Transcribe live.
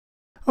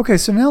Okay,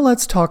 so now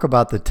let's talk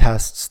about the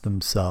tests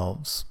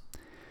themselves.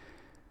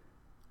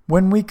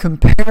 When we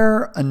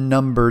compare a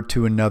number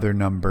to another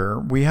number,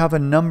 we have a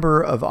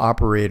number of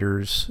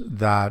operators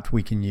that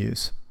we can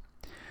use.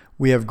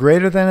 We have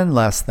greater than and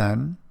less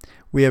than.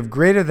 We have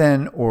greater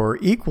than or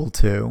equal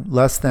to,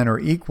 less than or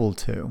equal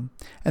to.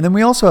 And then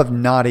we also have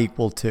not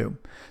equal to.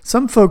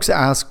 Some folks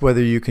ask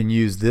whether you can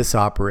use this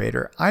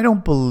operator. I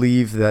don't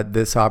believe that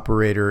this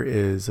operator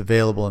is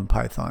available in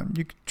Python.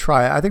 You could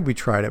try it. I think we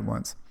tried it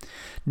once.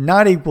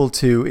 Not equal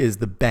to is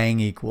the bang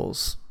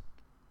equals.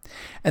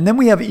 And then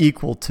we have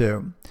equal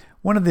to.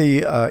 One of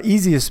the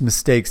easiest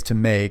mistakes to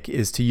make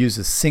is to use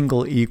a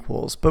single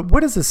equals. But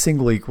what is a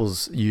single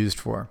equals used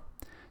for?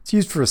 It's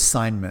used for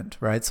assignment,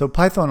 right? So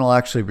Python will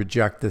actually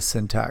reject this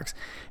syntax.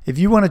 If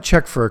you want to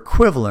check for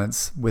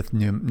equivalence with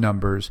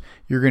numbers,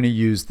 you're going to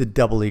use the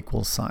double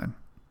equals sign.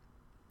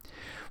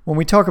 When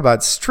we talk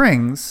about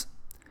strings,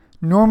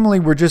 normally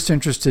we're just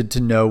interested to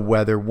know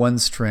whether one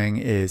string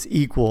is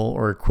equal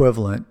or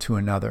equivalent to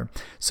another.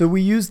 So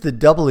we use the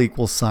double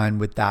equals sign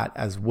with that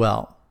as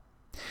well.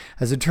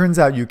 As it turns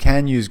out, you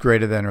can use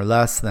greater than or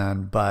less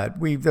than, but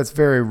that's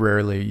very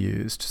rarely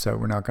used, so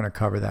we're not going to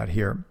cover that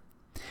here.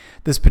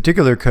 This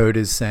particular code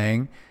is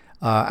saying,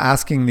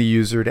 asking the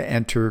user to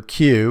enter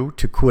Q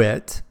to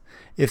quit.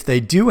 If they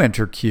do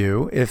enter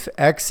Q, if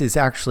X is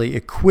actually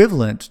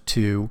equivalent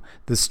to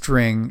the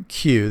string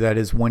Q, that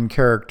is one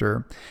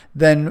character,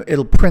 then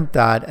it'll print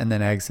that and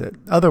then exit.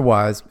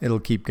 Otherwise, it'll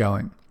keep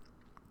going.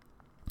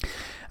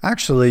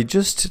 Actually,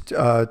 just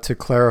to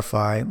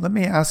clarify, let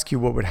me ask you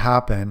what would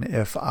happen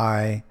if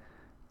I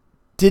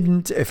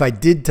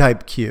did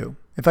type Q.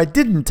 If I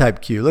didn't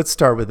type Q, let's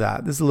start with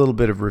that. This is a little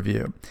bit of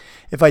review.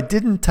 If I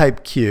didn't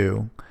type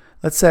Q,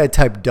 let's say I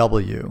type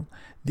W,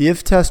 the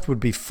if test would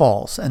be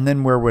false, and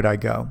then where would I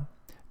go?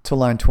 To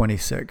line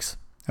 26.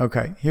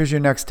 Okay, here's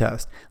your next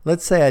test.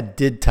 Let's say I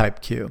did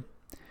type Q.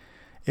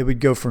 It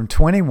would go from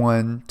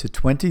 21 to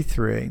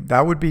 23.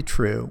 That would be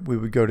true. We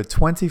would go to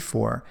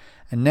 24.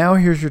 And now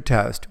here's your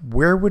test.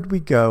 Where would we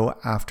go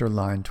after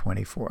line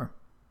 24?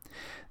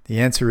 The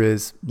answer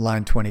is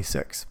line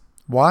 26.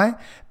 Why?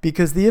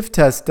 Because the if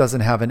test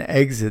doesn't have an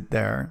exit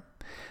there.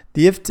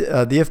 The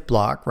if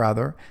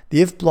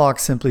block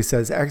simply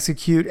says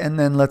execute and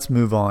then let's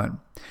move on.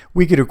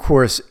 We could, of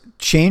course,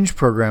 change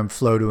program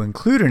flow to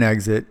include an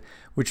exit,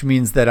 which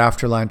means that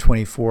after line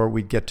 24,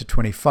 we'd get to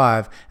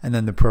 25 and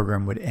then the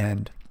program would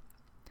end.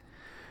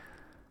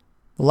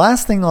 The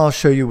last thing I'll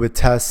show you with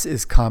tests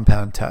is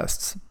compound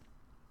tests.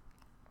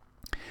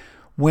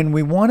 When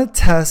we want to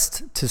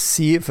test to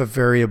see if a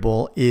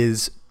variable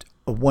is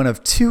one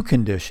of two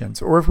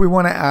conditions, or if we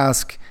want to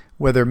ask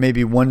whether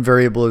maybe one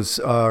variable is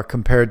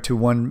compared to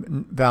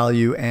one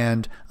value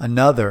and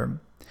another,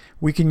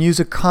 we can use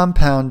a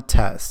compound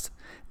test.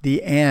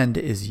 The AND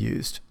is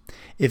used.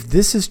 If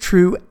this is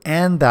true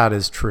and that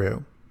is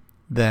true,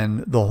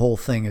 then the whole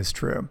thing is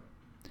true.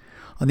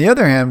 On the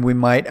other hand, we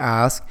might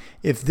ask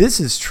if this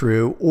is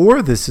true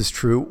or this is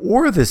true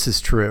or this is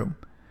true,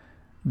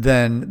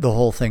 then the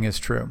whole thing is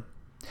true.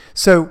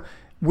 So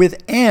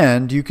with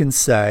AND, you can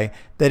say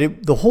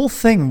that the whole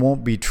thing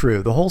won't be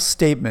true. The whole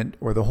statement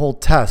or the whole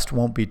test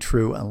won't be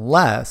true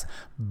unless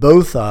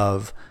both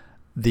of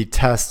the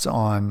tests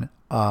on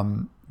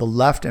the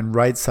left and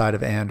right side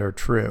of AND are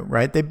true,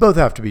 right? They both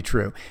have to be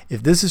true.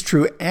 If this is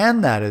true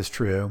and that is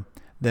true,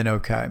 then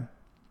okay.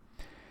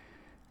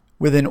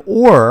 With an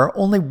OR,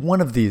 only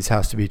one of these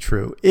has to be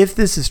true. If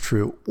this is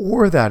true,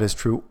 or that is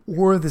true,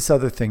 or this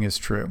other thing is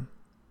true.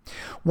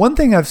 One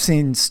thing I've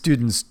seen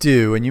students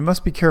do, and you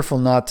must be careful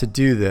not to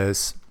do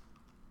this,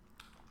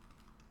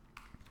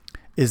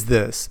 is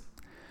this.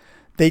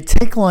 They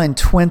take line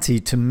 20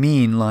 to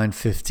mean line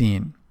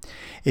 15.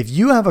 If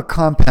you have a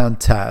compound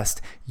test,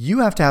 you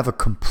have to have a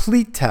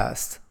complete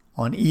test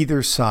on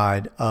either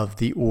side of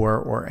the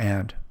or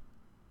and.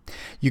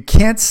 You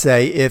can't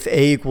say if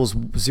A equals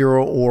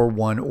 0 or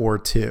 1 or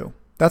 2.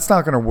 That's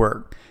not going to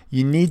work.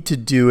 You need to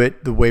do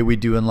it the way we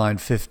do in line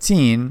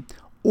 15,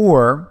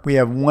 or we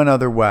have one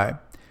other way.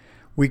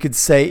 We could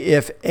say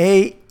if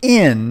A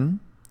in,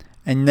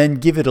 and then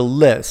give it a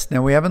list.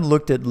 Now we haven't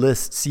looked at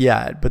lists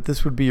yet, but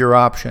this would be your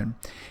option.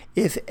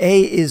 If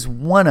A is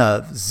one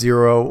of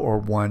 0 or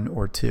 1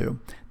 or 2.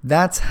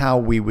 That's how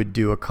we would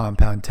do a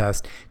compound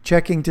test,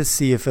 checking to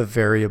see if a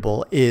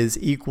variable is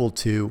equal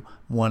to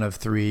one of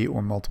 3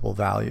 or multiple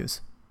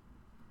values.